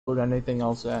put anything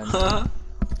else in.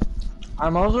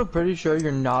 I'm also pretty sure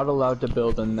you're not allowed to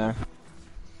build in there.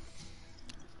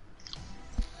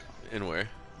 In where?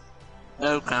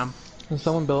 Okay.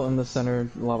 Someone built in the center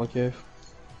lava cave.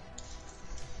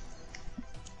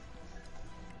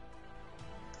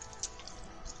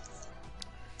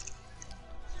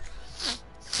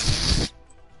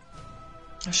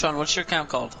 Sean, what's your account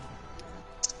called?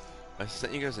 I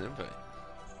sent you guys an invite.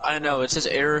 I know, it says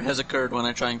error has occurred when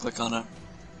I try and click on it.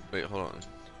 Wait, hold on. It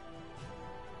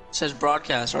says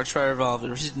broadcast, Archfire Evolved,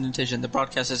 received an invitation, the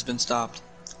broadcast has been stopped.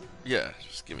 Yeah,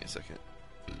 just give me a second.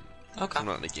 Okay. I'm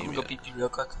not in the game I'm yet. gonna go PP real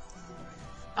quick.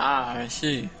 Ah, I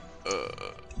see.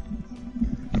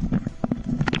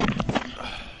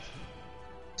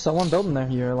 Someone built in there.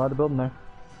 You're allowed to build in there.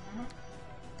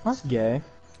 That's gay.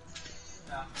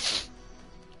 Yeah.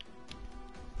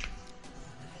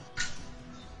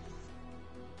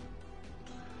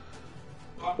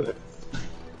 Looks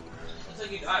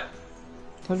like you died.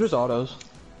 They're just autos.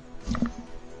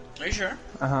 Are you sure?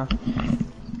 Uh-huh.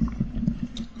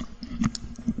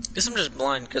 Guess I'm just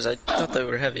blind because I thought they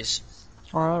were heavies.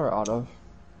 Oh, they're autos.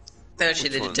 Actually,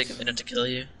 Which they ones? did take a minute to kill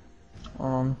you.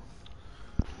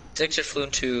 Dexter flew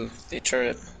into the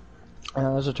turret. And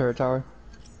there's a turret tower.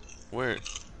 Where?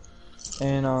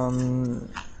 In,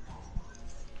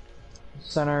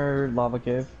 center lava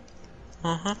cave.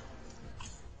 Uh-huh.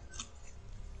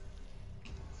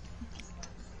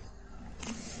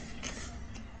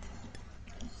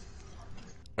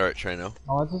 Alright, try now.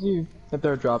 Oh, let's see if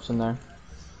there are drops in there.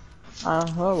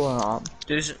 Well, not.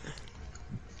 There's...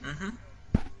 Mm-hmm.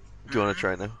 Do you want to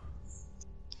try now?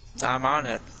 I'm on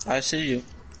it. I see you.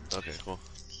 Okay, cool.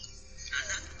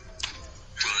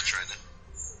 Do you want to try now?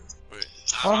 Wait.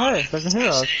 Oh, hey, they can hear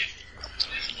us.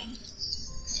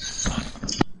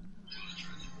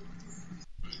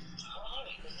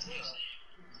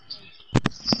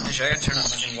 Actually, I gotta turn up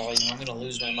my volume. I'm gonna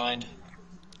lose my mind.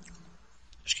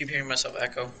 Just keep hearing myself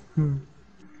echo.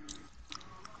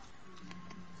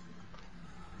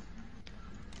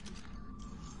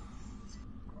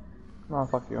 Oh,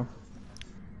 fuck you.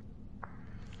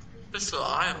 It's the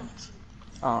island.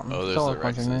 Oh, there's someone's the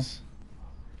punching me. Rexes.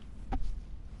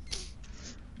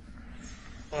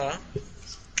 What?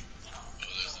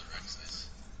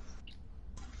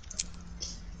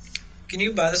 Can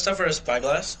you buy the stuff for a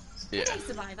spyglass? Yeah. Hey,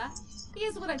 Survivor.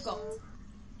 Here's what I've got.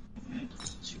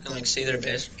 So you can like see their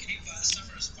base. Can you buy the stuff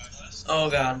for a spyglass? Oh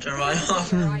god, turn mine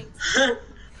off. Right.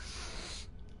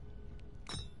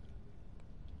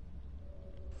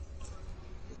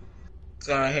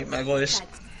 God, I hate my voice.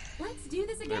 Let's do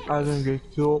this again. I think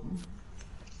it's cool.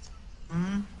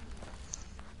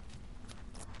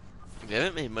 They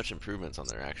haven't made much improvements on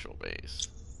their actual base.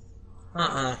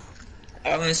 I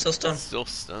mean, it's still stone. Still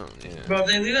stone, yeah. Bro, if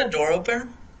they leave that door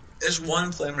open, it's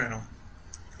one flame now.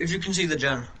 If you can see the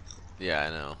gen. Yeah, I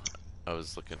know. I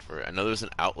was looking for it. I know there's an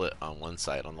outlet on one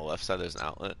side. On the left side, there's an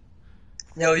outlet.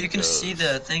 No, you can see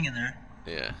the thing in there.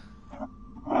 Yeah.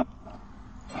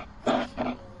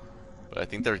 But I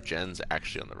think their gen's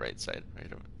actually on the right side,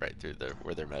 right through the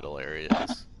where their metal area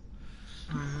is.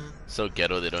 So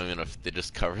ghetto, they don't even know if they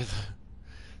just cover the.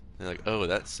 They're like, oh,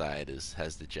 that side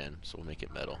has the gen, so we'll make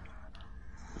it metal.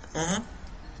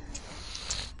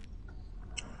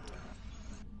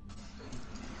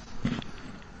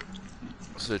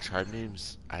 So the tribe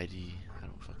name's ID. I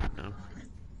don't fucking know.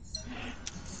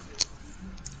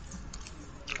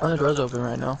 Oh, the door's open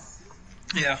right now.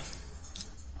 Yeah.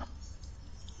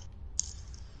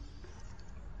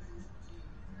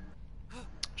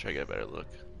 Try to get a better look.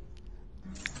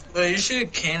 Well, you shoot a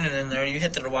cannon in there. You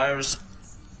hit the wires.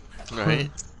 Right.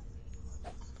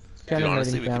 Cannon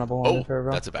honestly, rating we could... cannibal on the Oh,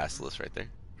 turbo. that's a basilisk right there.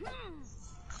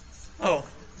 Oh.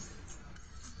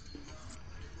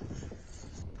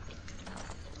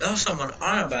 That was someone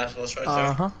on a basilisk right there.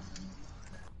 Uh-huh.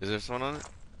 Is there someone on it?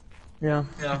 Yeah.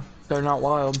 Yeah. They're not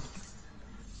wild.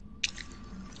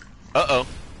 Uh-oh.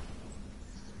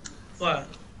 What?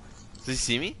 Does he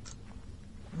see me?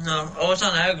 No. Oh, it's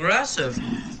not aggressive.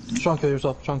 Sean, kill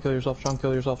yourself. Sean, kill yourself. Sean,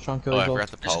 kill yourself. Sean, kill Oh, I yourself.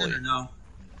 forgot the It's poly. gonna know.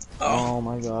 Oh. Oh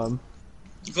my god.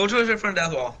 Go to the front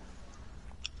death wall.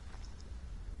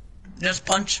 Just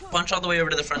punch all the way over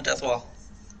to the front death wall.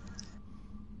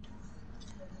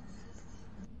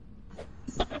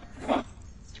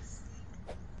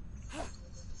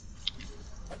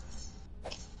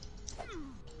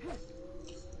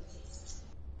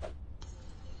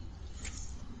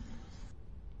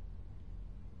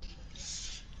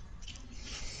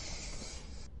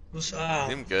 What's up?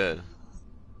 I'm good.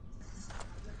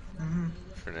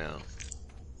 For now.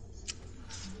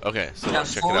 Okay, so Yeah,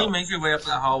 check it slowly out. make your way up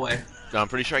that hallway. No, I'm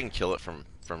pretty sure I can kill it from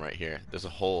from right here. There's a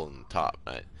hole in the top.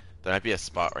 There might be a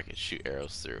spot where I can shoot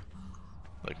arrows through.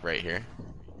 Like right here.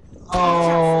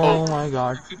 Oh my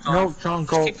god. Keep going. No, John,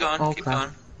 go. Keep going, Okay. keep going.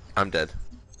 I'm dead.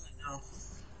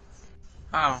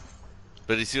 Oh.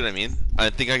 But you see what I mean? I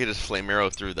think I could just flame arrow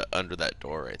through the under that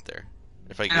door right there.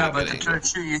 If I get Yeah, a but good the angle.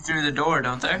 turrets shoot you through the door,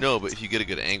 don't they? No, but if you get a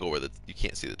good angle where you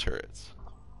can't see the turrets.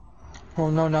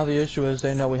 Well, no, now the issue is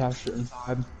they know we have shit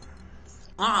inside.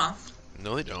 Uh-huh.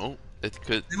 No, they don't. It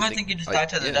could. They might think you just died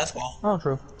to the yeah. death wall. Oh,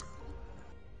 true.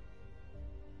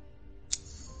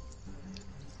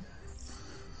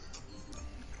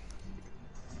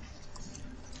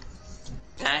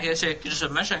 I guess you're just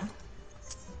missing.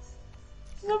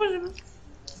 We didn't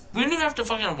even have to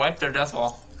fucking wipe their death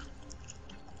wall.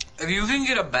 If you can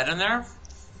get a bed in there,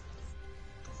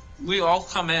 we all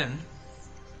come in.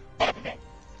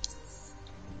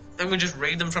 And we just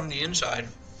raid them from the inside.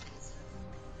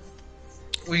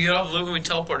 We get off loot and we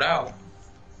teleport out.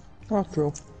 Oh,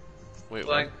 true. Wait,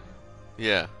 Like, what?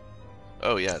 Yeah.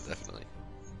 Oh yeah, definitely.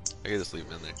 I could just leave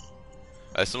them in there.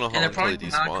 I still don't know how And long they're until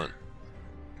they probably despawn.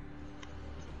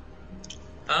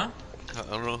 huh? I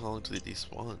don't know how long until they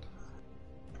despawn.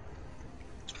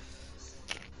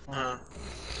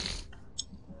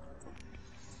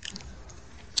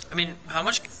 I mean, how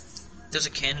much does a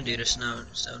cannon do to snow?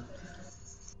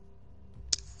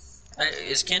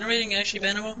 Is cannon raiding actually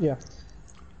bannable? Yeah.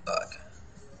 Fuck.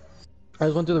 I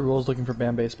just went through the rules looking for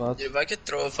band-based spots. Dude, if I could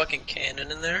throw a fucking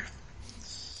cannon in there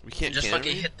We can't and just cannon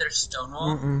fucking raid? hit their stone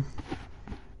wall. Mm-mm.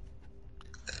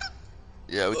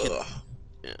 Yeah, we can. Ugh.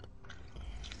 Yeah.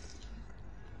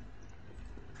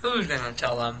 Who's gonna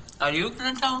tell them? Are you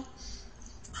gonna tell them?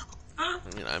 Huh?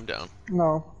 I mean, I'm down.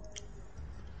 No.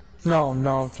 No,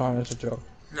 no, John, it's a joke.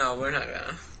 No, we're not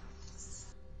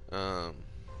gonna.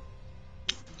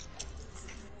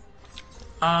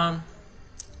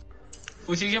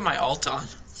 We could get my ult on.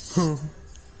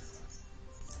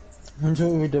 Remember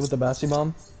what we did with the Bassi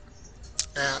bomb?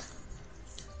 Yeah.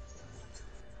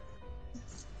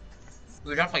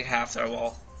 We dropped like half their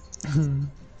wall.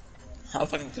 How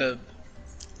fucking good.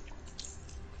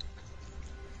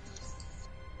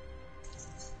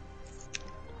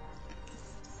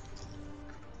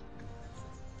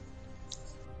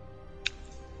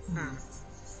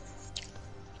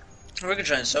 We could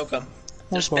try and soak them.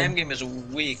 Their Okay. spam game is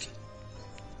weak.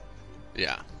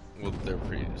 Yeah. Well, they're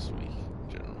pretty just weak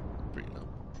in general. Pretty numb.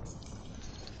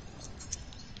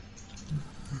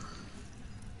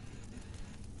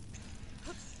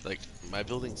 Like, my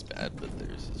building's bad, but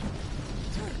theirs is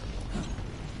terrible.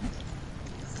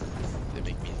 They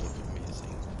make me look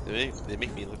amazing. They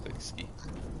make me look like Ski.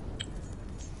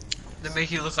 They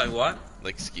make you look like what?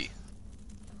 Like Ski.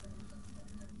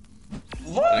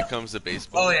 When What? it comes to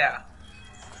baseball, Oh yeah.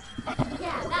 Yeah,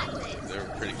 that's it. they're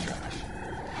pretty trash.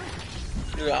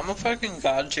 Dude, I'm a fucking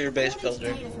god tier base What is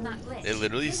builder. greater than that glitch? They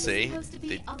literally This is say supposed to be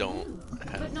they a don't move,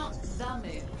 have but not the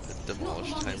move. the demolish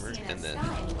Not the one timer, we've seen and then at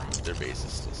Sky anyway. their base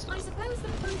is still I stuck. suppose the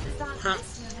proof is that Huh.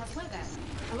 this one has weather,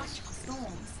 electrical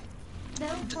storms.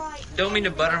 They'll try Don't mean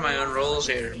to butter my own rolls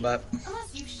here, but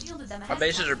unless you've shielded them our ahead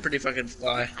bases of are time. pretty fucking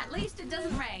fly. At least it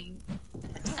doesn't rain.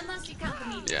 Unless you count the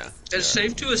meters. Yeah. It's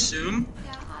safe to assume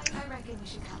Yeah, I reckon you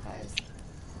should count those.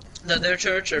 that their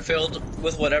turrets are filled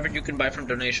with whatever you can buy from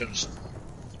donations.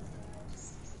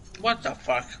 What the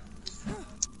fuck?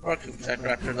 Rock Attack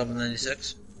Raptor level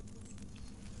 96.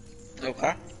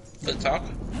 Okay. Good talk.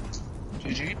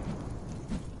 GG.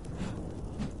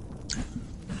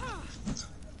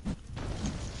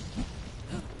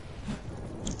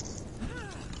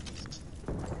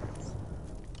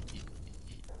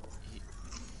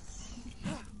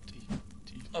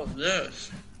 Oh,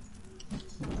 this.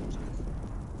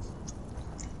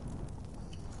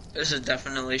 This is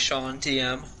definitely Sean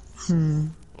TM.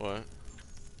 What?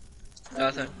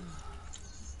 Nothing.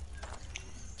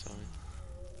 Tell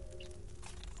me.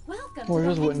 Welcome We're to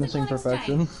just the witnessing Hexagon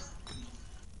perfection.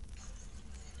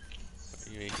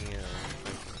 Are you making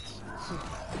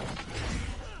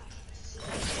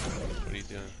What are you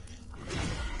doing?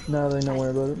 Now they know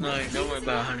where about it. No, don't worry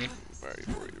about it, honey. I'm already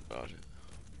worried about it.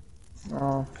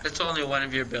 Oh. It's only one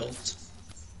of your builds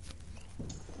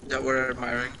that we're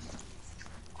admiring.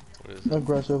 What is it?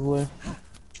 Aggressively.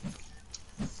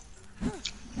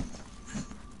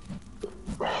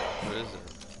 What is it?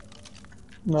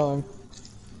 Nothing.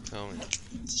 Tell me.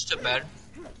 Just a bed.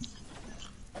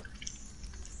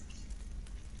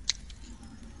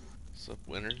 What's up,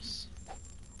 winners?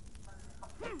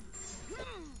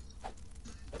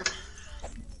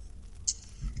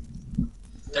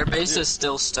 Their base is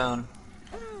still stone.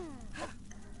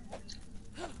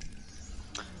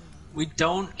 We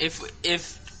don't. If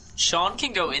Sean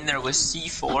can go in there with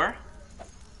C4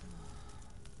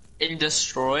 and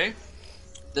destroy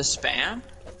the spam.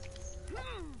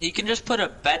 He can just put a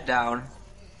bed down.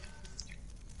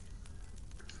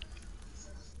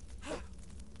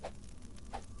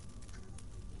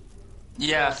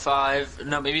 Yeah, 5,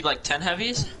 no, maybe like 10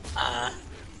 heavies?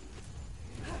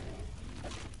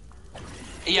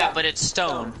 Yeah, but it's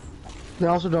stone. They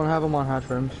also don't have them on hatch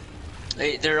rooms.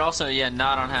 They're also, yeah,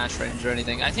 not on hatch range or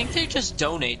anything. I think they just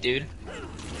donate, dude.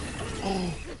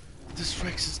 Oh, this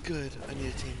Rex is good. I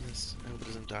need to tame this. I hope it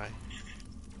doesn't die.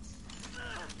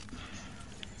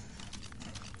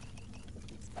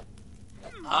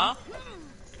 Huh?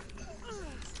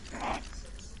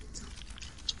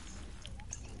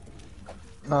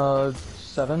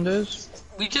 7 days?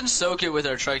 We can soak it with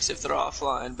our trikes if they're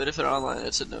offline, but if they're online,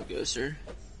 it's a no-go, sir.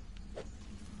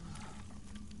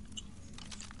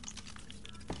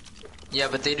 Yeah,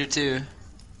 but they do too.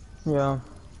 Yeah.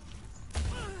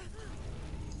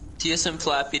 TSM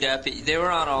Flappy Dappy, they were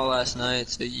on all last night,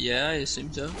 so yeah, I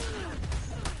assume so.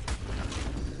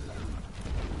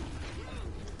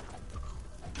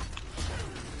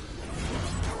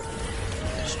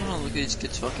 I just wanna look at these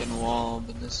kids' fucking wall,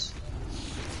 but this...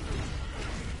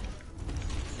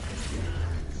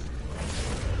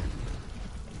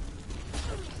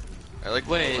 I like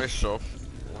Wait. myself.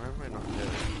 Why am I not dead?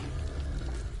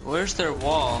 Where's their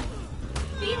wall?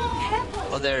 Be more careful.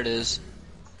 Oh, there it is.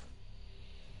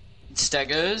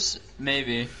 Stegos?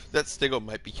 Maybe. That Stego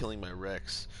might be killing my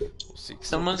Rex. We'll see. Someone's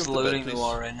Someone pick up loading bed, the please.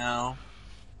 wall right now.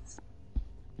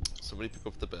 Somebody pick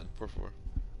up the bed, por favor.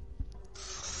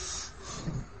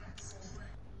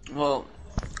 Well,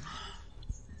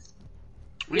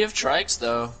 we have trikes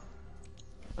though.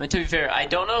 I mean, to be fair, I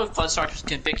don't know if Bloodstalkers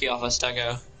can pick you off a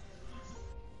Stego.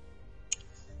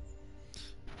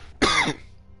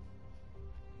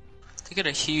 They got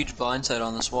a huge blindside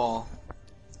on this wall.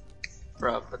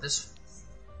 Bro, but this...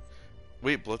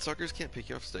 Wait, Bloodsuckers can't pick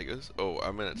you off Stegos? Oh,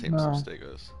 I'm gonna tame No. some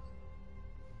Stegos.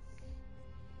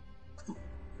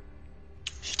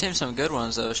 Should tame some good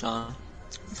ones though, Sean.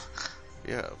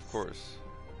 Yeah, of course.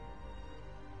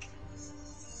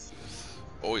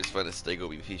 Always find a Stego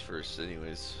BP first,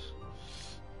 anyways.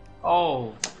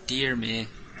 Oh, dear me.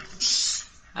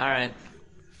 Alright.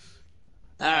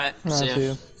 Alright, No, see I ya. see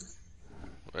you.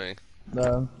 Right?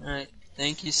 Alright,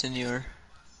 thank you, senor.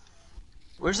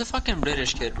 Where's the fucking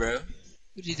British kid, bro?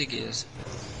 Who do you think he is?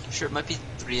 Sure, it might be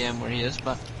 3M where he is,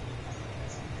 but...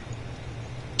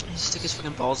 He stick his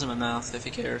fucking balls in my mouth if he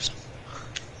cares.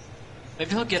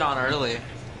 Maybe he'll get on early,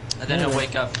 and then he'll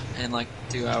wake up in like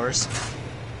 2 hours.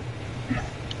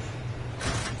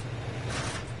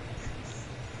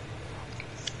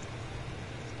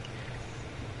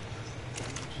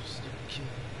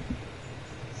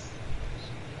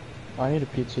 I need a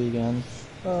pizza again.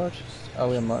 Oh,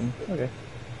 we have mutton. Okay.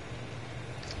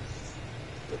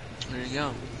 There you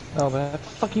go. Oh, that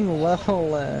fucking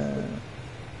level.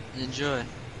 Enjoy.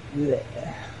 Yeah.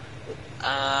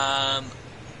 How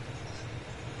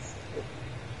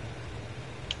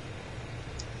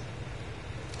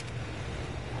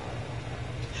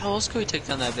else can we take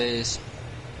down that base?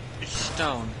 It's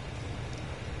stone.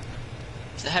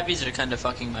 The heavies are kind of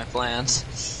fucking my plans.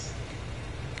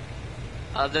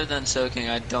 Other than soaking,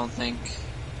 I don't think.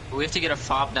 We have to get a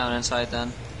fob down inside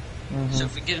then. So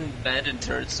if we get in bed and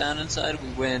turrets down inside, we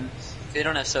win. If they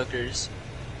don't have soakers.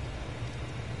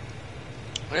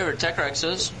 Whatever, Tech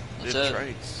Rexes. That's Good it.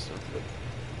 trikes.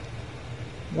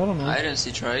 I don't know. I didn't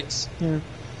see trikes. Yeah.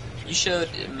 You showed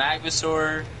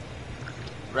Magvasaur,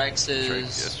 Trikes Rexes.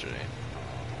 yesterday.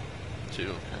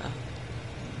 2.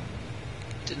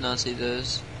 Did not see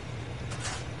those.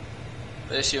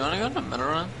 Wait, you wanna go to Metal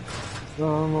Run? I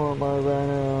don't know my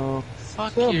rhino.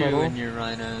 Fuck Still you metal. and your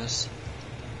rhinos.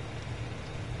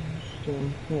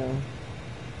 Yeah.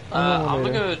 I'm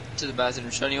gonna go to the bathroom.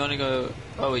 Sean, you wanna go?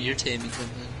 Oh, wait, you're taming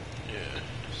something. Yeah.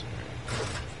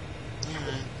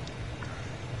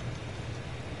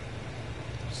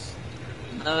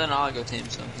 No, then I'll go tame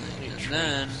something, and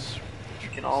then we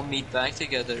can all meet back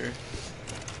together.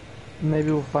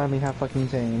 Maybe we'll finally have fucking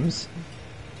tames.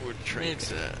 Where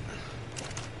trikes at?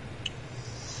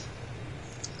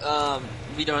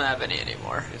 We don't have any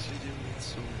anymore. Yes, we do need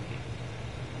so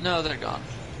many. No, they're gone.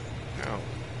 How?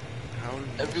 How did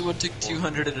we Everyone took spawn?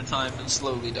 200 at a time and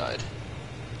slowly died.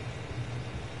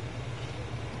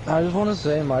 I just want to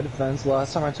say, in my defense,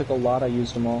 last time I took a lot, I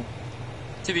used them all.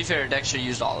 To be fair, Dexter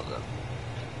used all of them.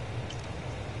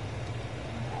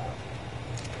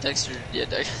 Dexter, yeah,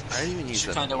 Dexter. I didn't even use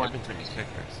that. Kinda I've went been taming Tech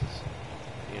Rexes.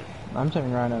 Yeah. I'm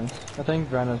taming rhinos. I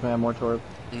think rhinos may have more torque.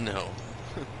 No.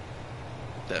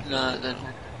 Definitely. No, then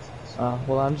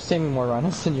Well, I'm just taming more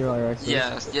rhinos than you are, actually.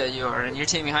 Yeah, you are, and you're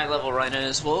taming high-level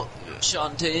rhinos. Well,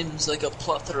 Sean tames like a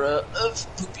plethora of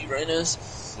poopy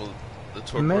rhinos. Well, the It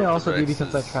torpor may of the also be Rex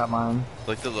because I is- trapped mine.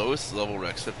 Like the lowest level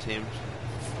Rex I've tamed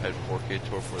had 4K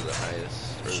torpor, the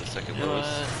highest, or the second You know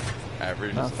lowest. what?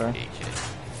 Average Not is like fair.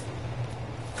 8K.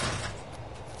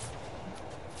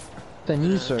 Then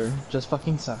you, sir, just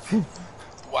fucking suck.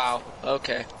 Wow.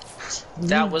 Okay.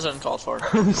 That was uncalled for.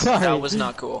 I'm sorry. That was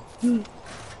not cool.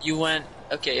 You went.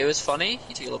 Okay, it was funny.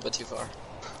 You took it a little bit too far.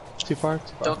 Too far? Too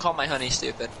far. Don't call my honey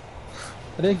stupid.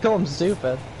 I didn't call him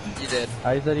stupid. You did.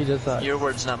 I said he just sucked. Your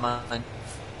words, not mine.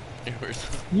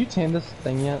 You tamed this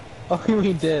thing yet? Oh,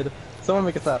 we did. Someone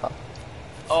make a saddle.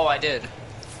 Oh, I did.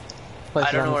 Place I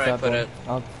it don't on know the where I saddle. put it.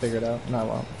 I'll figure it out. No, I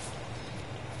won't.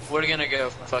 We're gonna go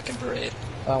for fucking parade.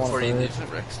 I want Before to you parade. leave.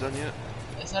 Isn't Rex done yet?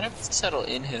 Is that a settle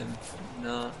in him?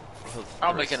 No. Oh,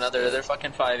 I'll the make Rex is another. dead. They're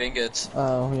fucking 5 ingots.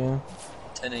 Oh, yeah.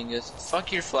 10 ingots.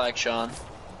 Fuck your flag, Sean.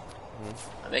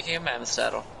 I'm making a mammoth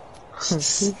saddle.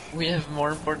 We have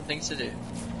more important things to do.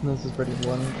 This is pretty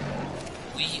boring.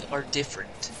 We are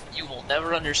different. You will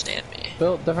never understand me.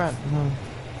 Built different.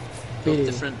 Built BD.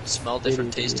 different, smell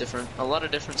different, BD. taste different. A lot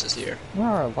of differences here. There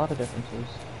are a lot of differences.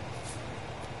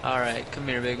 Alright, come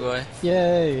here, big boy.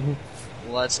 Yay!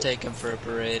 Let's take him for a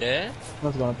parade, eh?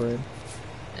 Let's go on a parade.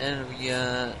 And we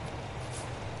got...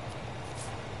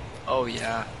 Oh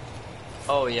yeah.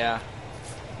 Oh yeah.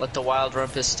 Let the wild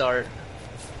rumpus start.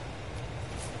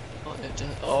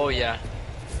 Oh yeah.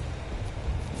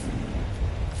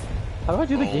 How do I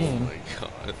do the Oh game? my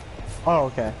god. Oh,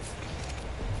 okay.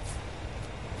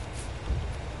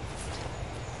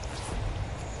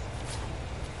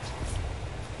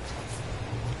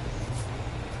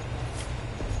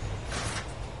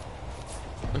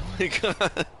 Oh my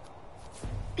god.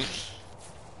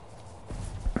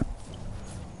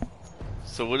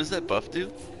 So what does that buff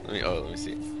do? Let me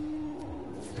see.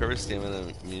 Recover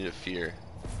stamina, immune to fear.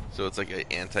 So it's like an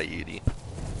anti-ED.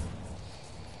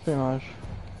 Pretty much.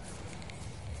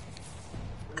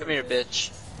 Come here,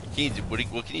 bitch. Can you do,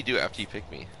 what can you do after you pick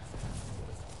me?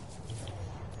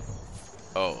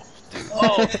 Oh, dude.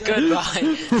 Oh,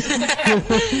 goodbye.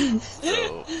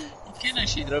 So You can't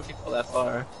actually throw people that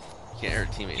far. you can't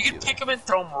hurt teammates You can either. pick them and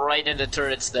throw them right into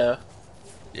turrets, though.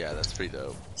 Yeah, that's pretty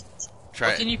dope. Try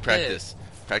What it. can you pick? Practice.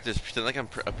 Practice. Pretend like I'm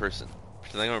a person.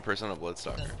 Pretend like I'm a person on a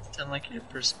Bloodstalker. Pretend like you're a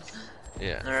person.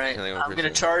 Yeah. Alright, pretend like I'm a gonna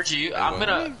person. charge you. I'm I'm going,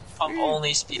 gonna pump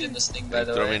only speed in this thing, by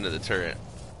the Throw me way. into the turret.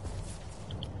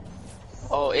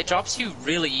 Oh, it drops you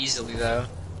really easily, though.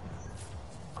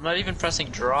 I'm not even pressing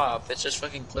drop, it's just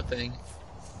fucking clipping.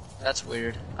 That's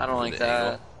weird. I don't like The that.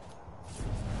 angle.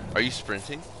 Are you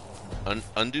sprinting?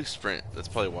 Undo sprint. That's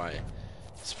probably why.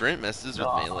 Sprint messes with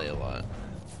No. melee a lot.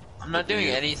 I'm not When doing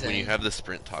you- anything. When you have the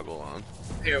sprint toggle on.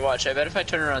 Here, watch. I bet if I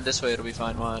turn around this way, it'll be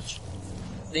fine. Watch.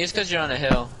 I think it's because you're on a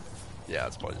hill. Yeah,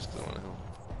 it's probably just because I'm on a hill.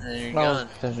 And then you're That was gone.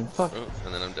 attention. Fuck. Oh,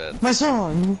 and then I'm dead. My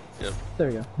song! Yep. There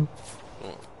we go.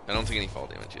 Well, I don't take any fall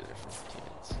damage either from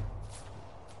teammates.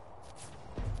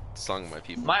 Song of my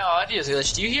people. My audio's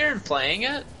glitched. Do you hear him playing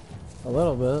it? A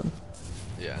little bit.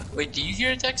 Yeah, Wait, do you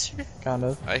hear it, Dexter? Kind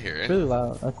of. I hear It's it. really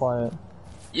loud. Quiet.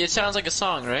 Yeah, it sounds like a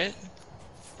song, right?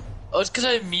 Oh, it's because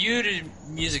I muted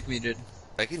music muted.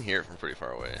 I can hear it from pretty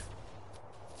far away.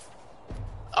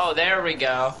 Oh, there we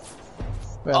go.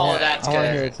 Wait, Oh, I wanna- that's I wanna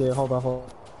good. hear it too. Hold on, hold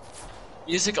on.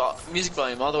 Music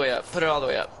volume all the way up. Put it all the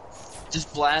way up.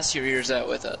 Just blast your ears out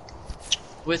with it.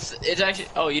 With it's actually.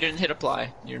 Oh, you didn't hit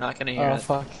apply. You're not gonna hear Oh, it.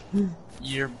 fuck.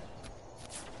 Your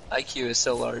IQ is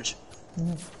so large.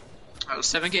 Oh,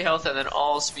 7k health and then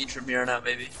all speed from here on out,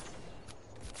 baby.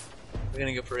 We're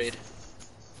gonna go parade.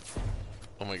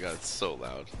 Oh my god, it's so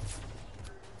loud.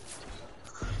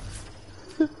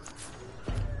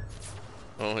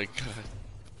 Oh my god.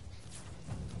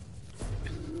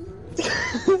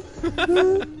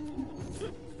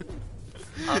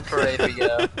 On parade we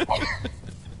go.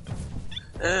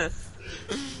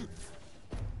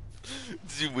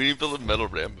 Dude, we need to build a metal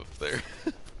ramp up there.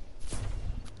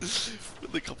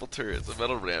 With a couple turrets, a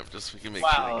metal ramp, just so we can make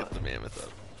sure Wow. we get the mammoth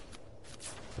up.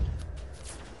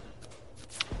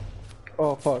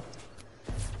 Oh, fuck.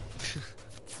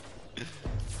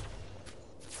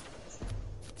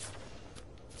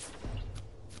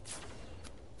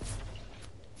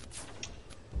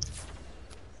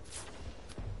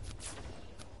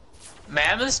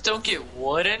 Mammoths don't get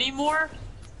wood anymore?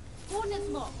 Coordinates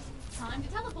locked. Time to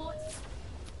teleport.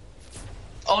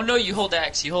 Oh no, you hold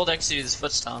X. You hold X to do this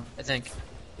foot stomp, I think.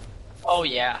 Oh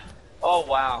yeah. Oh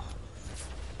wow.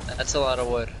 That's a lot of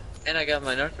wood. And I got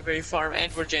my Narcoberry farm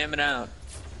and we're jamming out.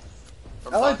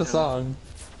 I like the song.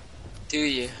 Do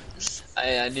you?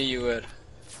 I knew you would.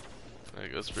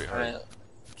 It goes pretty hard. Alright.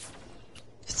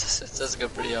 It does go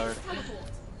pretty hard.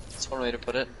 That's one way to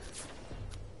put it.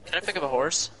 Can I pick up a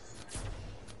horse?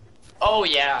 Oh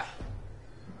yeah!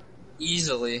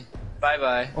 Easily. Bye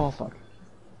bye. Oh fuck.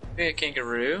 Maybe a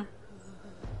kangaroo?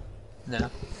 No.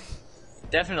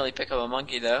 Definitely pick up a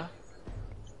monkey though.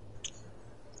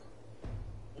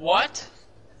 What?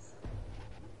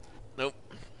 Nope.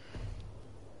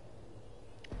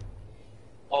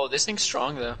 Oh, this thing's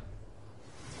strong though.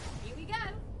 Here we go.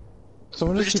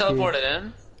 Someone We just just TP. teleported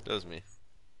in? That was me.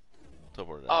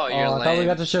 Teleport Oh, Oh, you're I thought we lame.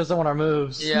 got to show someone our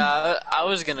moves. Yeah, I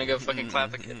was gonna go fucking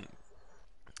clap again.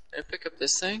 Can I pick up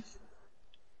this thing?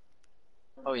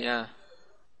 Oh yeah.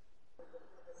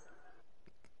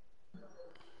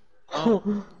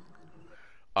 Oh,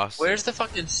 Awesome. where's the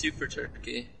fucking super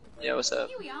turkey? Yeah, what's up?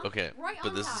 Here we are. Okay, Right but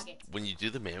on this target. when you do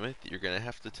the mammoth, you're gonna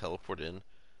have to teleport in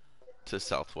to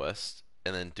southwest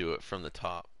and then do it from the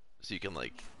top, so you can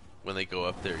like when they go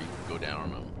up there, you can go down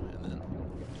on them and then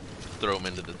throw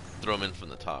them in from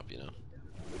the top. You know.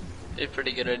 A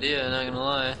pretty good idea, not gonna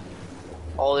lie.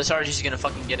 Oh, this Archie's gonna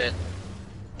fucking get it.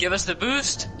 Give us the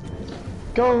boost.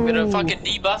 Go! I'm gonna fucking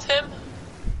debuff him.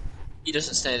 He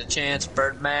doesn't stand a chance,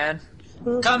 Birdman.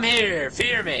 Come here,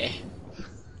 fear me.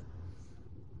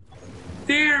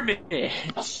 Fear me.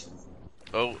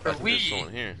 Oh, I think we- there's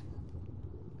someone here.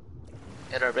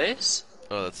 At our base?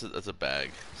 Oh, that's a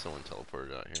bag. Someone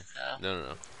teleported out here. Oh.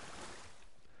 No.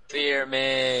 Fear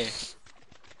me.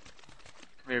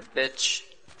 Come here, bitch.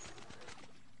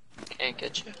 Can't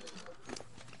get you.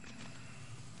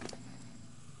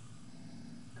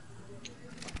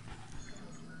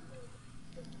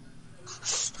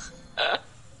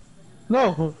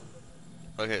 No!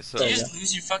 Okay, so Did you just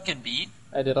lose your fucking beat?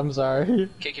 I did, I'm sorry.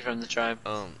 Kick you from the tribe.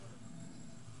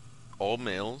 all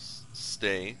males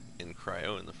stay in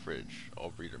cryo in the fridge. All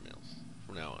breeder males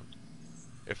from now on.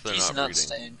 If they're He's not not breeding.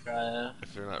 staying cryo.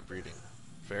 If they're not breeding.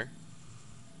 Fair?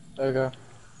 Okay.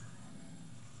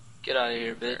 Get out of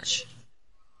here, bitch.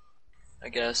 I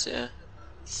guess, yeah.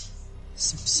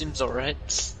 Seems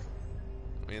alright.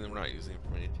 I mean, we're not using it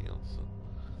for anything else, so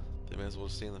they may as well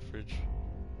stay in the fridge.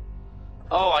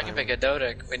 Oh, I can pick a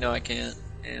Dodic. Wait, no, I can't.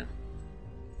 Yeah.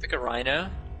 Pick a Rhino?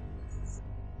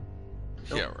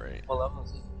 Nope. Yeah, right. What level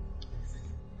is it?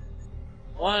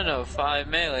 105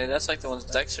 melee. That's like the ones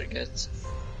Dexter gets.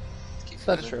 Keep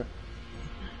That's going. true.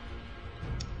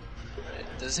 Right.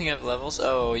 Does this thing have levels?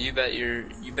 Oh, you bet your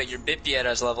Bipiet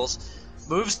has levels.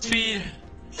 Move speed.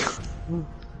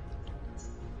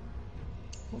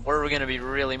 Where are we gonna be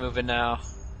really moving now?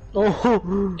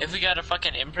 Oh! If we got a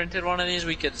fucking imprinted one of these,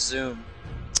 we could zoom.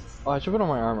 Oh, I should put on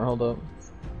my armor, hold up.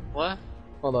 What?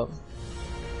 Hold up.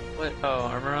 What? Oh,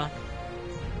 armor on.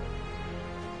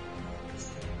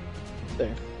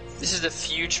 There. This is the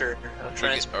future of Are we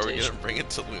transportation. gonna bring it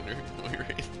to Lunar?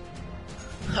 Wait.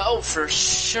 Oh, for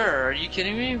sure. Are you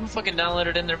kidding me? We'll fucking download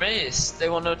it in their base. They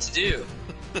won't know what to do.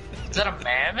 Is that a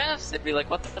mammoth? They'd be like,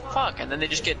 what the fuck? And then they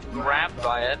just get grabbed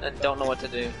by it and don't know what to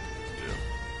do.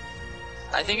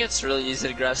 I think it's really easy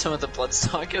to grab someone with the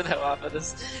bloodstock with how off it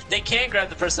is. They can't grab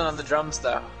the person on the drums,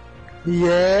 though. The person on the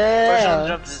Yeah!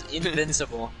 drums is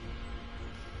invincible.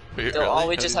 Wait, They'll really?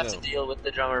 always How just do have you to deal with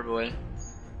the drummer boy.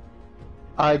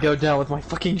 I go down with my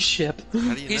fucking ship. know?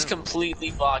 How do you He's know?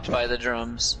 completely blocked by the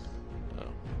drums. Oh.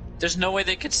 There's no way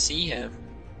they could see him.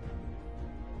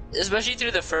 Especially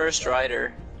through the first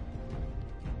rider.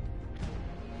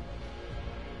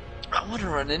 I want to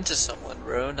run into someone,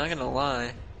 bro. Not gonna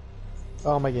lie.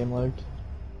 Oh, my game lagged.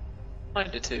 Mine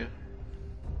did too.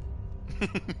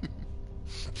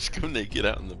 Just go naked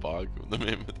out in the bog with the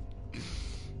mammoth.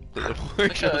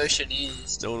 Look at Ocean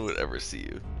East. No one would ever see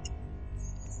you.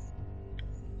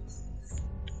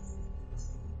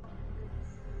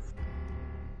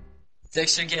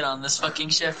 Dexter, get on this fucking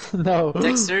ship. No.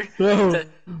 Dexter, No.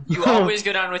 you No. always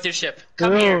go down with your ship.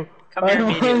 Come No. here. Come here I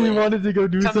only immediately. wanted to go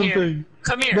do Come here. something.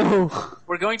 Come here. No.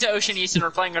 We're going to Ocean East and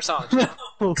we're playing our songs.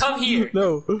 No. Come here.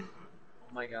 No. Oh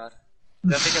my god.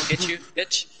 Do I think I'll get you,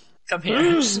 bitch? Come here.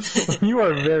 You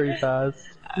are very fast.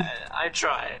 I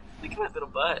try. Look at my little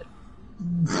butt.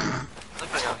 I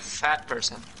look like a fat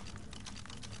person.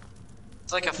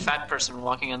 It's like a fat person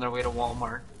walking on their way to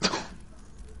Walmart.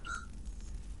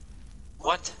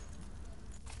 What?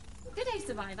 Good day,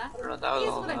 Survivor. don't know what that was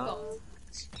Here's all what I've about.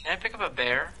 got. Can I pick up a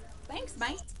bear? Thanks,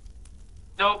 mate.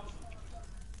 Nope.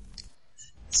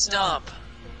 Stomp.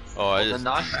 Oh, I The just.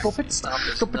 knockback. Stop it. Stomp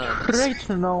is Stop it nuts. right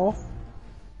now.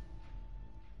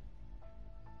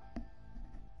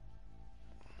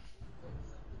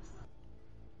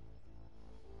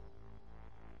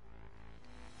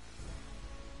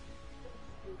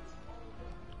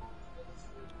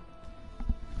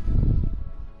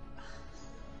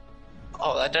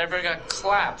 That diaper got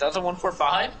clapped. That was a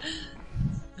 145?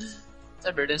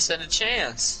 Diaper didn't stand a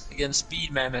chance against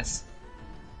Speed Mammoth.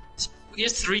 He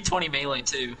has 320 melee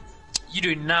too. You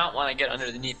do not want to get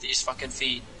underneath these fucking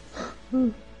feet.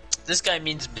 This guy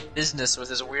means business with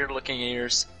his weird looking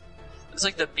ears. It's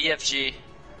like the BFG.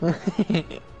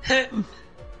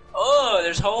 Oh,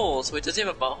 there's holes. Wait, does he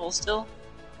have a butthole still?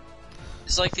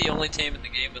 It's like the only team in the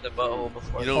game with a butthole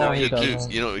before. You know No, what he we could do?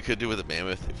 doesn't. You know what we could do with a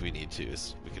mammoth if we need to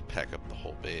is we could pack up the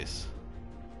whole base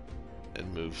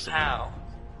and move some. How?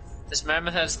 This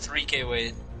mammoth has 3k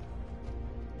weight.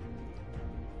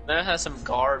 Mammoth has some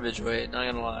garbage weight, not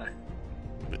gonna lie.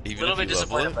 A Even little if bit you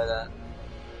level disappointed it? by that.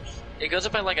 It goes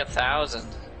up by like 1,000.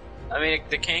 I mean,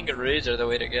 the kangaroos are the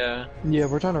way to go. Yeah,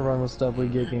 we're trying to run with stuff we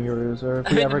get kangaroos, or if I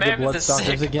we mean, ever the get mammoth is sick,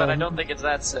 Bloodstalkers again. but I don't think it's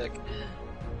that sick.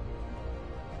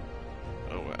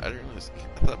 Oh, I didn't realize.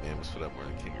 I thought mammoths put up more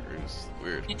than kangaroos.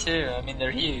 Weird. Me too. I mean,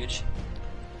 they're huge,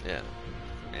 Yeah.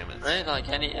 Mammoths. right? Like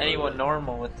anyone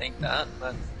normal would think that,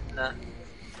 but nah.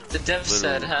 The dev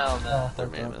said, Literally. hell no. They're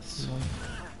mammoths.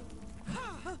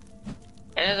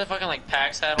 And it has a fucking like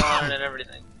pack saddle on it and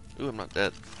everything. Ooh, I'm not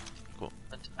dead.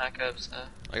 Went to back up stuff.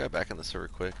 I got back on the server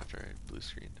quick after I blue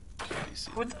screened. DC.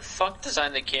 Who the fuck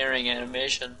designed the carrying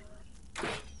animation?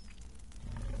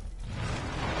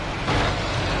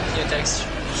 Yeah, Dexter.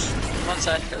 Come on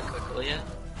side real quick, will ya?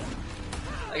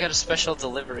 I got a special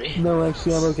delivery. No,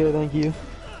 actually, I'm okay, thank you.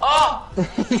 Oh!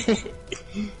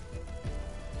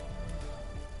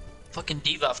 Fucking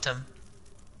debuffed him.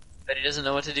 Bet he doesn't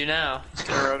know what to do now. He's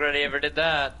gonna regret he ever did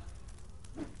that.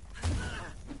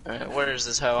 Alright, where is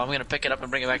this hoe? I'm gonna pick it up and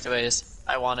bring it back to base.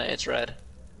 I want it, it's red.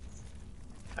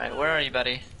 Alright, where are you,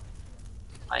 buddy?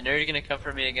 I know you're gonna come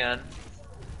for me again.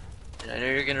 And I know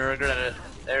you're gonna regret it.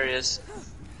 There he is.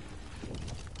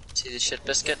 See this shit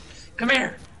biscuit? Come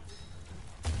here!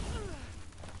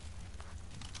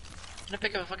 Can I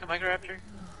pick up a fucking Microraptor?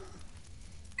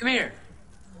 Come here!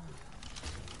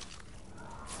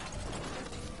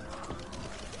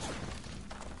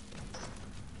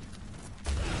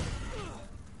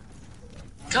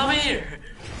 Come here!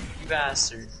 You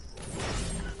bastard.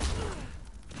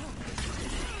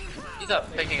 You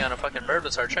thought picking on a fucking bird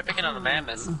was hard. Try picking on a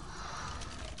mammoth.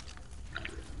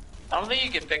 I don't think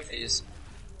you can pick these.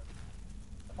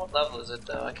 What level is it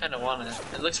though? I kinda want it.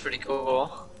 It looks pretty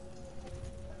cool.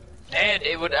 And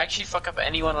it would actually fuck up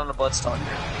anyone on a Bloodstalker.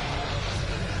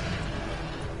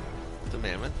 The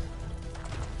mammoth?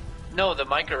 No, the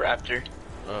Microraptor.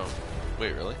 Oh.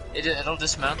 Wait, really? It'll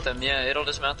dismount them, yeah, it'll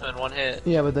dismount them in one hit.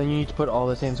 Yeah, but then you need to put all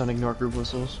the things on ignore group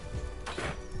whistles.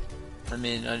 I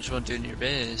mean, I just want to do it in your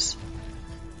base.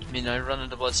 I mean, I run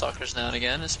into Bloodstalkers now and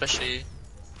again, especially...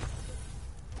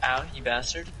 Ow, you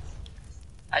bastard.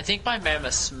 I think my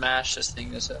mammoth smashed this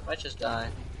thing this up. I might just die.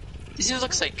 These things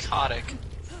look psychotic.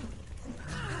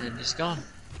 And he's gone.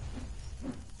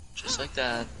 Just like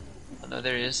that. Oh no,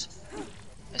 there he is.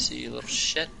 I see you, little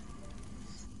shit.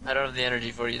 I don't have the energy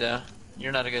for you though.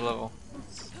 You're not a good level.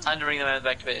 Time to bring the mammoth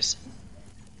back to base.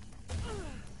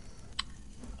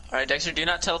 Alright, Dexter, do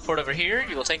not teleport over here.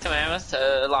 You will take the mammoth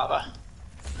to lava.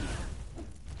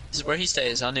 This is where he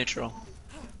stays, on neutral.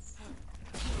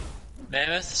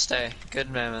 Mammoth, stay. Good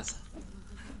mammoth.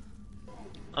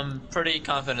 I'm pretty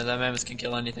confident that mammoth can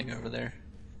kill anything over there.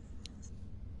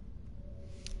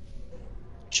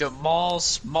 Jamal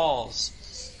Smalls.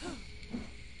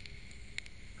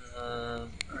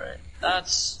 Alright.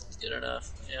 That's good enough,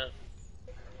 yeah.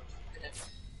 Okay.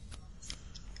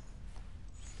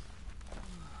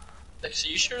 Like, so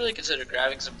you should really consider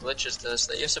grabbing some glitches to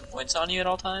so that you have some points on you at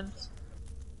all times.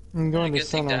 I'm A going to good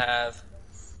thing to center. have.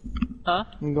 Huh?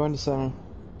 I'm going to center.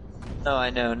 No, I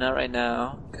know, not right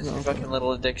now. Because No. your fucking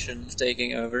little addiction is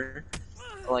taking over.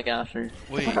 But like after.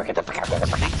 Wait. Do you think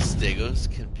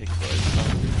Stegos can pick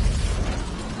Bloodstalkers?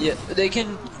 Yeah, they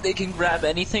can grab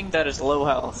anything that is low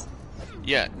health.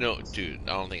 Yeah, no, dude,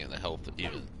 I don't think in the health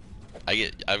even. I've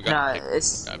Nah, gotten picked.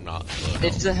 it's I'm not low it's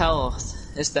health. the health.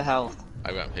 It's the health.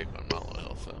 I've gotten picked, but I'm not low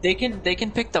health though. They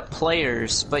can pick the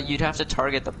players, but you'd have to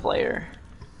target the player.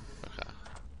 Okay.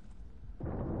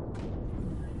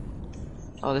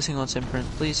 Oh, this thing wants imprint,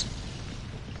 please.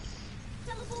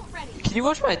 Teleport ready. Can you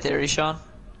watch my theory, Sean?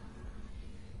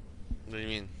 What do you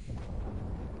mean?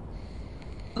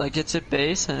 Like it's at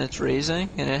base and it's raising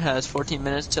and it has 14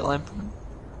 minutes till imprint.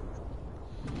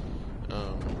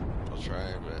 I'll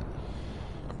try, but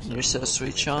You're so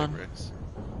sweet, Sean.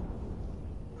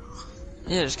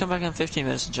 Yeah, just come back in 15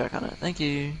 minutes and check on it. Thank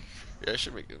you. Yeah, I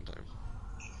should make it in time.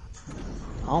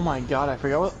 Oh my god, I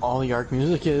forgot what all the arc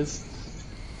music is.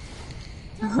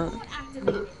 Teleport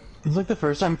activated. It's like the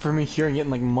first time for me hearing it in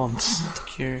like months.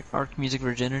 Cure arc music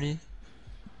virginity.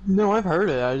 No, I've heard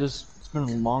it. It's been a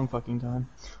long fucking time.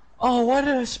 Oh, why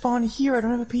did I spawn here? I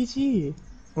don't have a PT.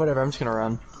 Whatever, I'm just gonna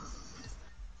run.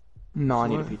 No, I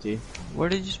need a PT. Where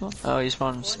did you spawn? Oh, you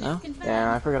spawned in snow?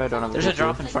 Yeah, I forgot I don't have There's a a PT.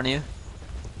 drop in front of you.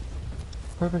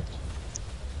 Perfect.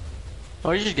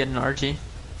 Or you just get an RG.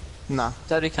 Nah,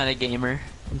 That'd be kind of gamer.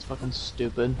 it's fucking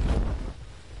stupid.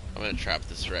 I'm gonna trap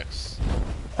this Rex.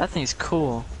 That thing's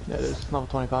cool. Yeah, it is. Level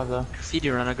 25 though. Graffiti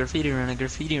runner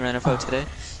for today.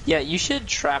 Yeah, you should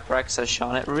trap Rex as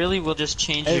Sean. It really will just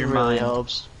change It your really mind.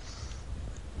 helps.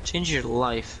 Change your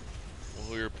life.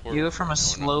 Well, we were poor You go from a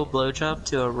before, now slow we're not blowjob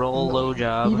to a roll low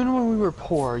job. Even when we were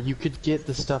poor, you could get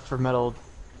the stuff for metal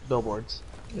billboards.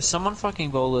 If someone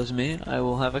fucking bolos me, I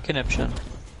will have a conniption.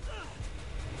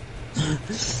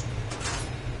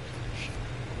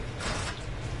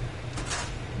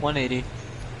 180.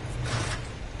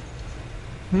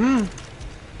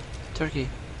 Turkey.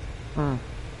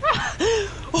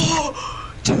 Oh,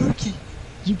 turkey.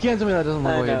 You can't tell me that doesn't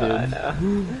look like a dude. I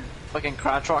know. Fucking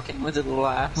crotch rocking with the little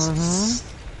ass.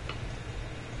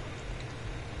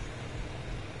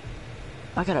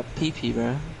 I got a pee-pee,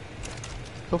 bro.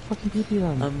 Go fucking pee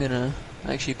then. I'm gonna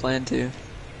actually plan to.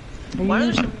 Hey, Why you- are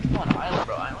there some people on Island,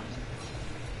 bro? Island?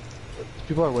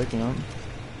 People are waking up.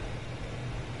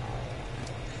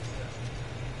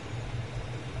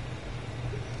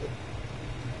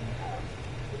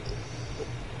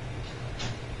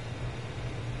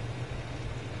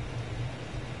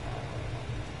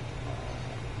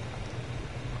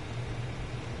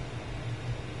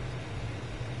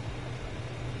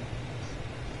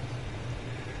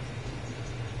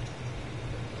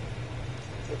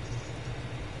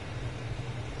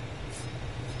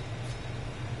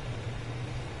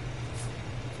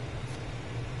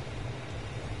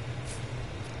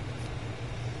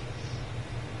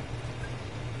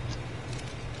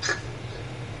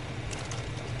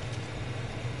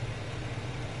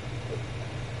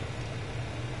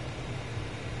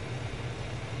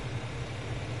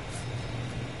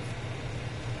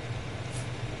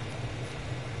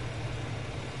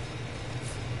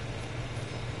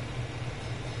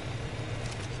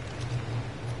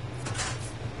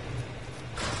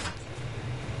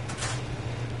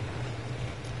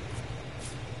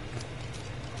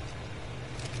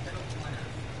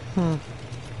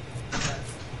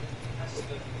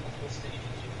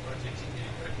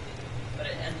 But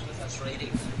it ends with us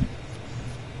raiding.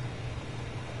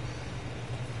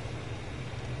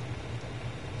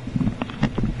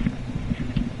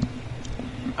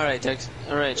 Alright, Dex.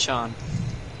 Alright, Sean.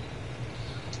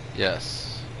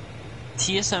 Yes.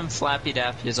 TSM Flappy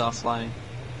Dappy is offline.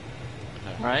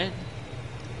 Okay. Right?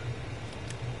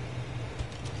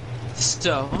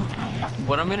 So,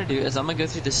 what I'm gonna do is I'm gonna go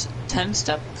through this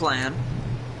 10-step plan.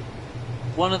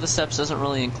 One of the steps doesn't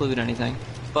really include anything,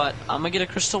 but I'm gonna get a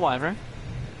Crystal Wyvern.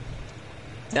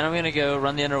 Then I'm gonna go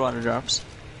run the underwater drops.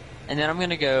 And then I'm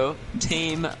gonna go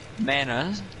tame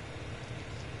mana.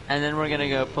 And then we're gonna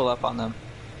go pull up on them.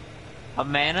 A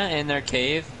mana in their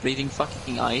cave, breathing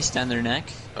fucking ice down their neck.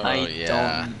 Oh, I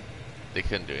yeah. don't They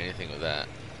couldn't do anything with that.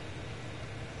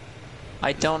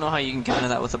 I don't know how you can counter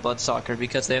that with a Bloodstalker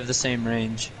because they have the same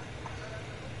range.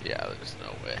 Yeah, there's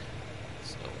no way.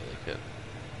 There's no way they could.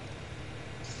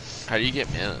 How do you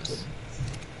get manas?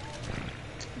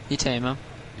 You tame them.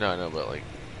 No, no, but like,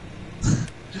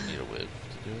 you need a whip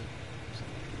to do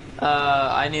it.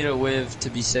 I need a Wiv to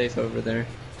be safe over there.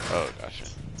 Oh, gotcha.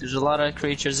 There's a lot of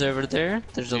creatures over there.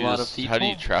 There's a lot of people. How do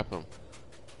you trap them?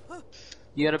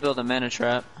 You gotta build a mana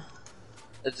trap.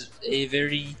 It's a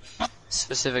very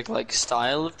specific like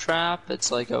style of trap.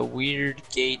 It's like a weird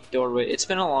gate doorway. It's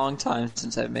been a long time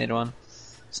since I've made one,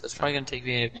 so it's probably gonna take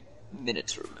me a minute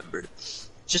to remember.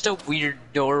 Just a weird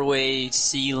doorway,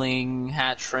 ceiling,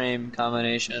 hatch frame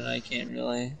combination. I can't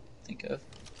really think of.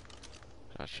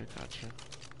 Gotcha, gotcha.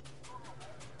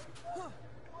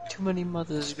 Too many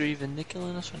mothers grieving, they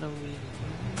killing us for no reason.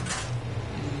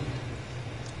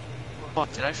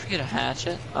 Fuck, did I forget a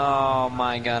hatchet? Oh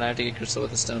my god, I have to get Crystal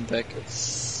with a stone pick.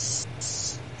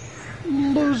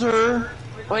 Loser.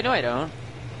 Wait, no I don't.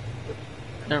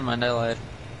 Never mind, I lied.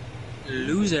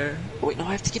 Loser. Oh, wait, no,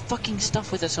 I have to get fucking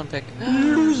stuff with a stone pick.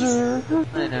 Loser.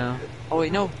 I know. Oh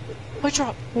wait, no. White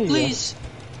drop, There you go. please.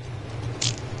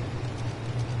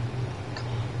 Come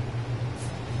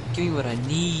on. Give me what I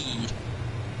need.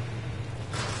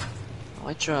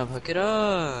 White drop, hook it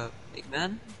up, big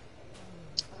man.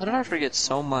 How did I forget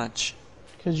so much?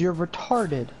 Because you're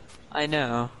retarded. I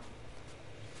know.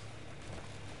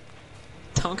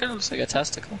 That kind of looks like a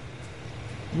testicle.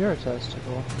 You're a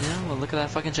testicle. Yeah, well look at that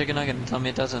fucking chicken nugget and tell me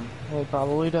it doesn't. Well, it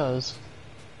probably does.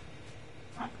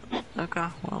 Okay,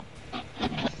 well.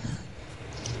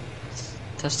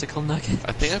 testicle nugget.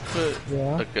 I think I put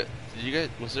Yeah. a good. Did you guys?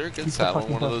 Was there a good He's a saddle on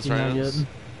fucking one of those pussy rhinos?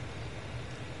 nugget.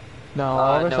 No, all of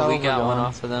our No, we saddles are got one gone.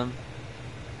 off of them.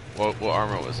 What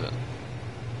armor was it?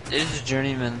 It is a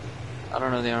journeyman. I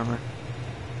don't know the armor.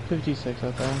 56,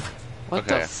 I think. What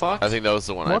Okay, the fuck? I think that was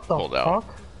the one I What the pulled out.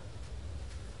 fuck?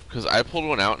 Because I pulled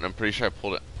one out, and I'm pretty sure I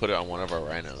put it on one of our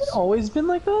rhinos. It's always been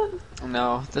like that?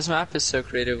 No, this map is so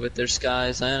creative with their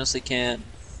skies. I honestly can't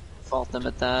fault them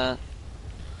at that.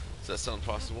 Does that sound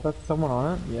possible? That's someone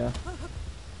on it? Yeah.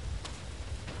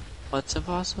 What's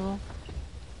impossible?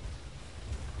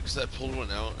 Because I pulled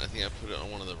one out, and I think I put it on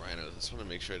one of the rhinos. I just want to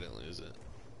make sure I didn't lose it.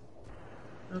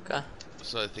 Okay.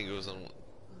 So I think it was on one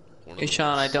of Hey those.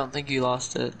 Sean, I don't think you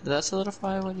lost it. Did that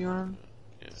solidify what you were on?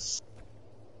 Yeah. Just...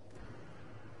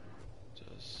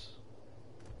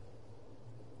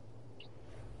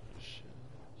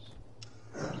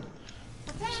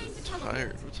 Preparing to teleport.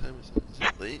 Tired. What time is it? Is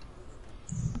it late?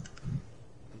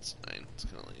 It's 9. It's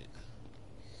kind of late.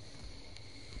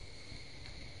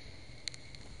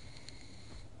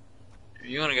 If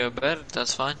you want to go to bed,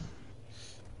 that's fine.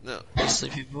 No.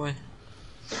 Sleepy boy.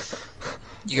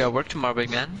 You got work tomorrow, big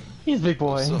man. He's a big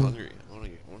boy. I'm so hungry. I want to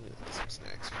get some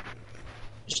snacks.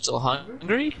 You're still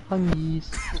hungry?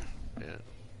 Hungies. Yeah.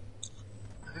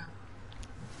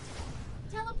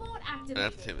 Teleport And I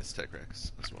have to activated. take this Tech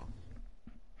Rex as well.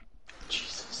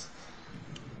 Jesus.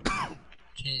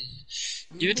 Jeez.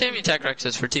 You've been taming tech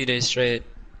rexes for 2 days straight.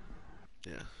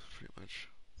 Yeah, pretty much.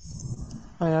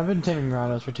 I mean, I've been taming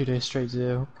rhinos for 2 days straight,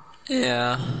 too.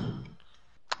 Yeah.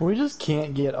 We just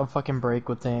can't get a fucking break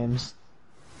with tames.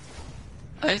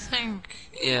 I think,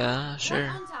 yeah, sure.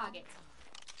 On target.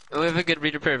 We have a good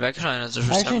reader pair of X rhinos for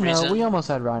Actually, some no, reason. we almost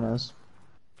had rhinos.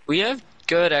 We have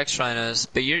good X rhinos,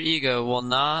 but your ego will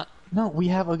not. No, we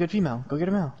have a good female. Go get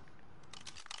a male.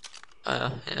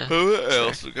 Yeah. I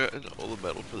also got all the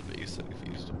metal for the base that I've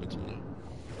used up until now.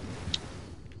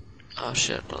 Oh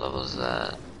shit, what level is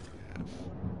that?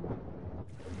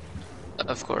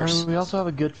 Of I course. mean, we also have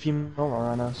a good female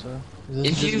rhino, so... It's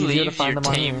If just you easier to leave find your them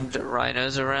on tamed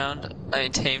rhinos around,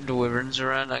 tamed wyverns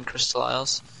around on Crystal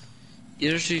Isles,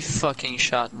 you'll just be fucking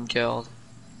shot and killed.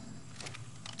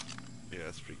 Yeah,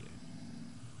 that's pretty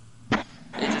good.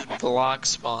 It just block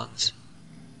spawns.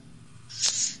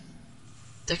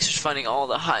 Dexter's finding all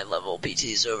the high level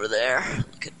PTs over there.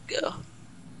 Look at him go.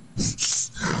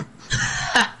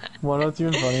 One that's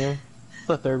even funnier. It's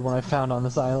the third one I found on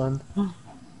this island.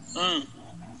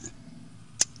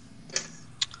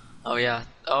 Oh yeah,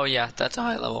 that's a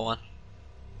high level one.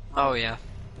 Oh yeah.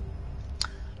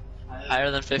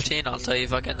 Higher than 15, I'll tell you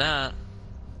fucking that.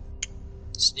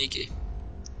 Sneaky.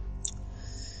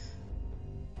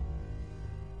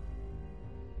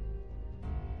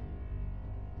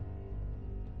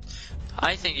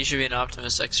 I think you should be an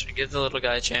Optimus Extra. Give the little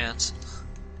guy a chance.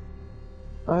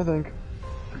 I think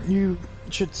you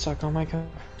should suck on my cock.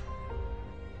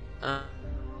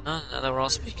 Now that we're all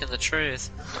speaking the truth.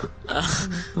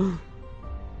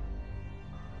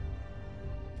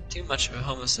 Too much of a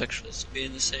homosexual to be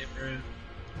in the same room.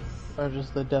 Or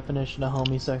just the definition of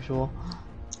homosexual.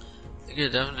 Look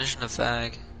at the definition of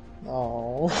fag.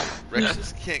 Oh.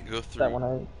 Rexes can't go through That one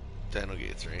I... dino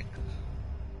gates, right?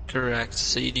 Correct.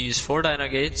 So you'd use 4 dino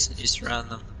gates and you surround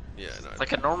them. Yeah, no.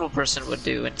 Like a normal person would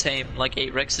do and tame like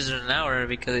 8 Rexes in an hour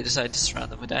because they decide to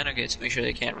surround them with dino gates to make sure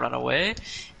they can't run away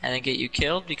and then get you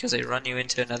killed because they run you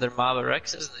into another mob of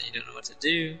Rexes and then you don't know what to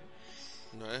do.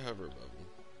 No, I hover above them.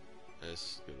 I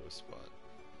just go to a spot.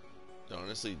 It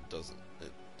honestly doesn't.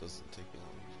 It doesn't take me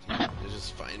long. It's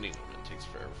just finding them. It takes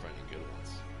forever finding good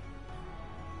ones.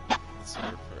 That's the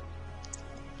hard part.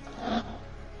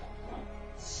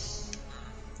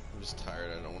 I'm just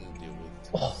tired. I don't want to deal with.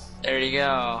 There you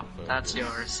go. Focus. That's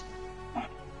yours.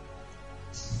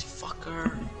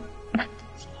 Fucker.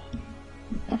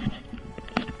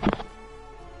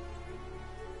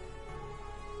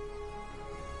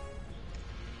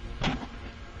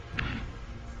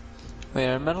 Wait,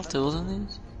 are metal tools in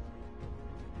these?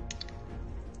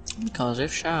 Because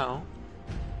if so,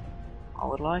 I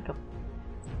would like them.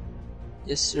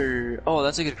 Yes, sir. Oh,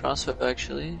 that's a good crossbow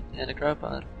actually, and a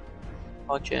cryopod.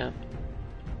 Oh, jam.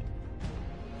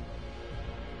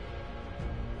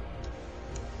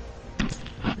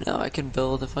 Now I can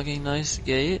build a fucking nice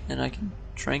gate, and I can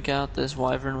shrink out this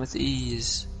wyvern with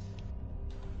ease.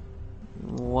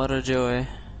 What a joy.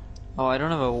 Oh, I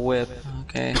don't have a whip.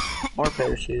 Okay. More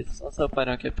parachutes. Let's hope I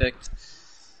don't get picked.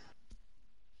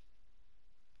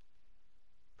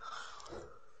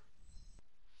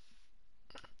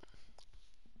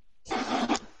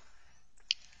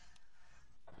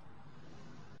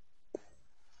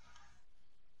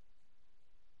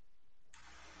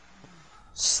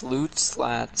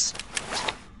 flats.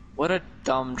 What a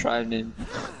dumb tribe name.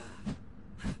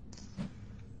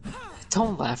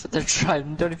 Don't laugh at their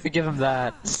tribe. Don't even give them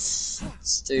that.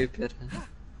 Stupid.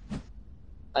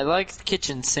 I like the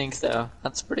kitchen sink though.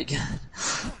 That's pretty good.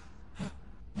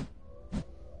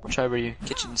 What tribe are you?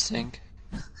 Kitchen sink.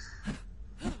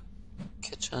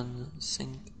 Kitchen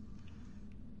sink.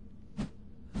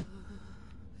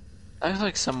 I looks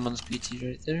like someone's PT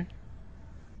right there.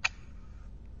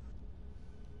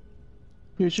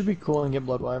 You should be cool and get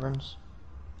blood wyverns.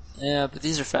 Yeah, but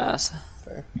these are fast.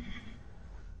 Fair.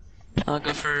 I'll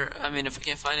go for, I mean, if we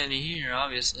can't find any here,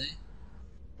 obviously.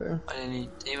 Fair. Find any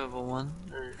tameable one,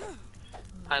 or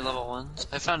high level ones.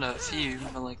 I found a few,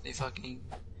 but like they fucking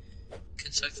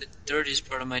can suck the dirtiest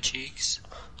part of my cheeks.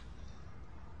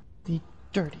 The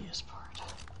dirtiest part.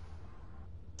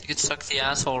 They could suck the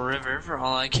asshole river for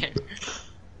all I care.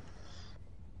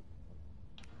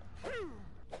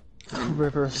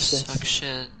 River of Suck sticks.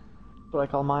 shit. What I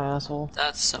call my asshole.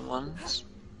 That's someone's.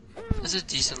 That's a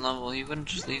decent level. He wouldn't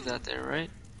just leave that there, right?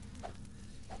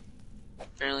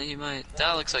 Apparently he might.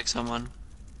 That looks like someone.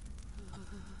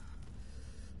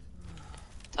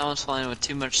 That one's flying with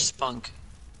too much spunk.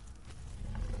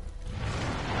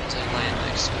 It's like land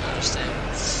next to it, I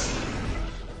understand.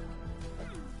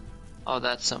 Oh,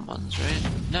 that's someone's, right?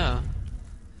 No.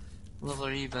 What level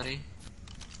are you, buddy?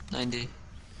 90.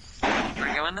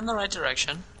 We're going in the right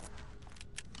direction.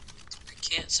 I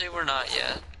can't say we're not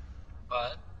yet,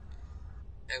 but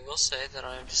I will say that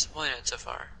I'm disappointed so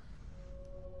far.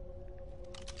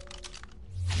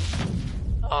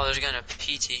 Oh, there's gonna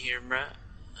PT here, bruh.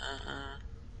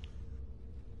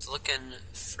 It's looking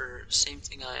for same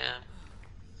thing I am.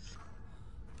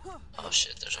 Oh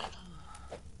shit, there's one.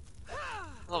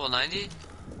 Level 90?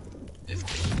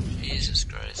 50. Jesus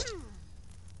Christ.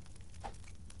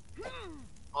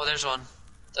 Oh, there's one.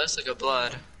 That's like a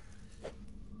blood.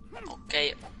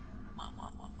 Okay.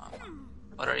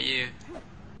 What are you?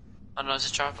 Oh no, it's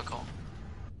a tropical.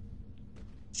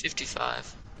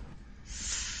 55.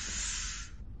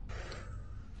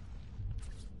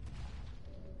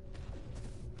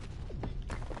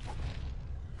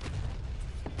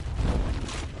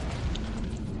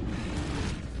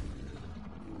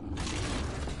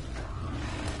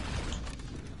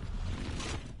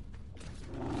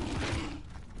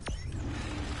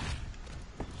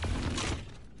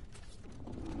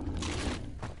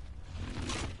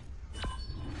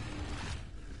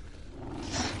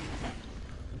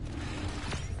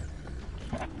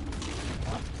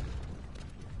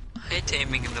 I hate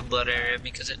taming in the blood area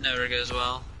because it never goes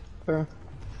well. Fair.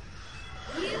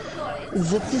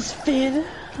 That is fair,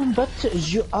 but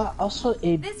you are also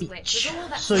a bitch.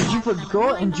 So you will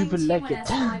go and you will like it.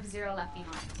 I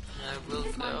will go.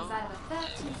 I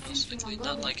will most likely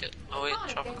not like it. Oh wait,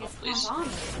 tropical, please.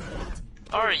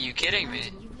 Are you kidding me?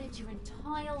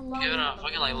 Giving a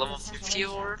fucking like level 50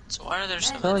 awards? Why are there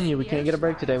so I'm telling many? you, we can't get a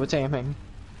break today with taming.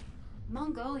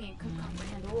 Mongolian could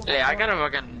comprehend all. Hey, I got a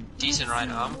fucking decent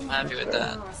rhino. I'm happy with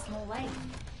that.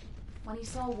 When he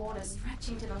saw water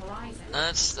stretching to the horizon,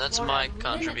 That's my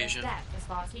contribution. as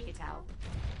far as he could tell.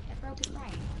 It broke his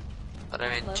brain. But I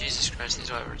mean, Jesus Christ,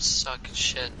 these wyverns suck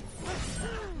shit.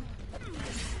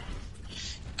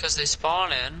 Because they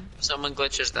spawn in, someone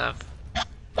glitches them,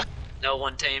 no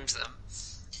one tames them,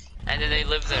 and then they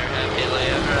live there happily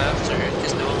ever after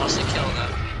because no one wants to kill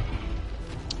them.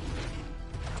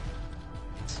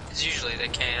 Because usually they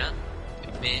can.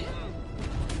 Like me.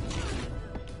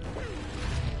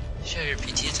 Show your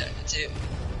PT attack too.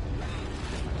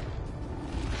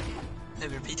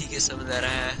 Have your PT get some of that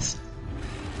ass.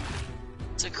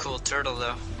 It's a cool turtle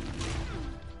though.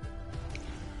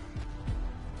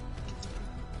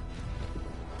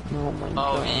 Oh my Oh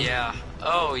god. yeah.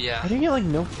 Oh How yeah. do you get like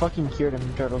no fucking cure to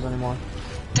turtles anymore?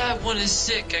 That one is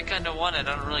sick. I kinda want it.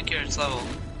 I don't really care its level.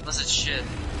 Unless it's shit.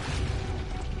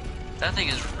 That thing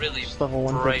is really Just level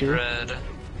bright 150. red.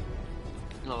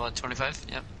 Level 25?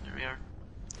 Yep, there we are.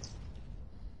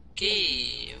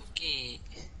 Okay, okay.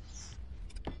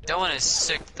 That one is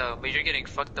sick though, but you're getting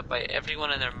fucked up by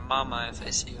everyone and their mama if I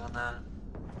see you on that.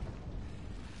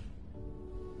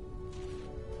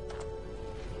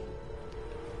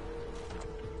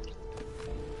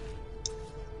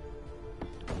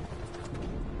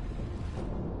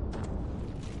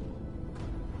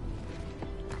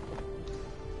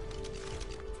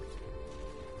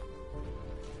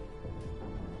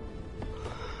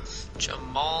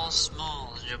 Jamal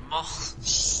Small, Jamal.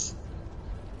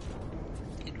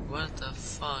 Dude, what the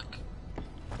fuck?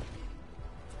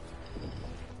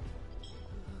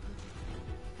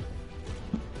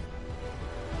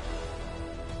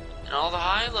 And all the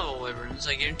high level wyverns,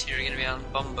 I guarantee you're gonna be on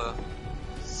Bumba.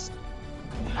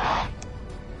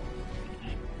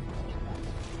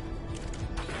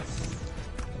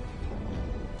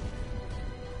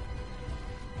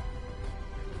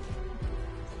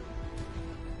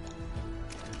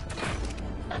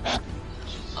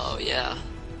 yeah,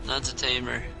 that's a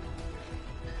tamer.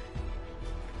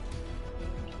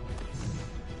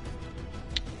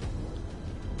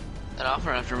 That Alpha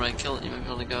Raptor might kill it. You might be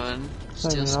able to go in. It's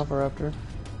not even an Alpha Raptor.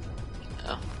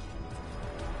 Oh.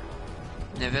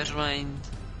 Never mind.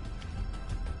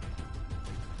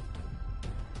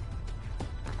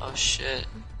 Oh shit.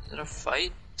 Is it a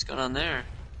fight? What's going on there?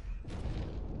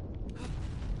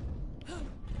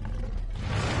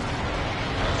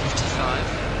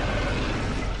 $55.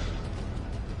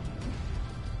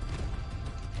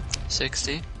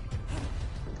 60.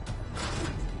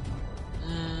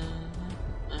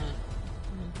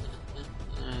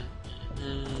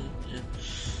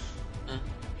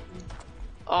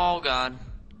 Oh god.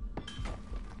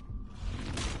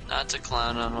 That's a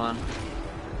clown on one.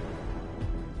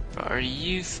 Bro, are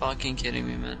you fucking kidding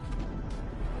me, man?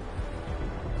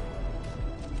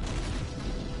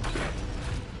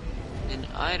 And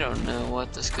I don't know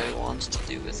what this guy wants to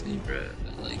do with me, bro.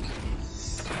 But like,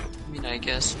 I mean, I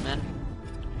guess, man.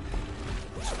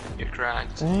 You're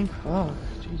cracked. Thank fuck.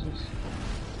 Jesus.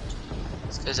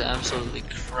 This guy's absolutely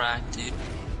cracked, dude.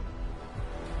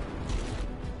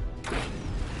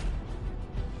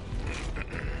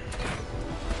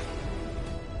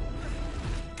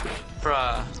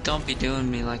 Bruh, don't be doing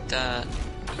me like that,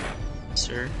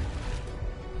 sir.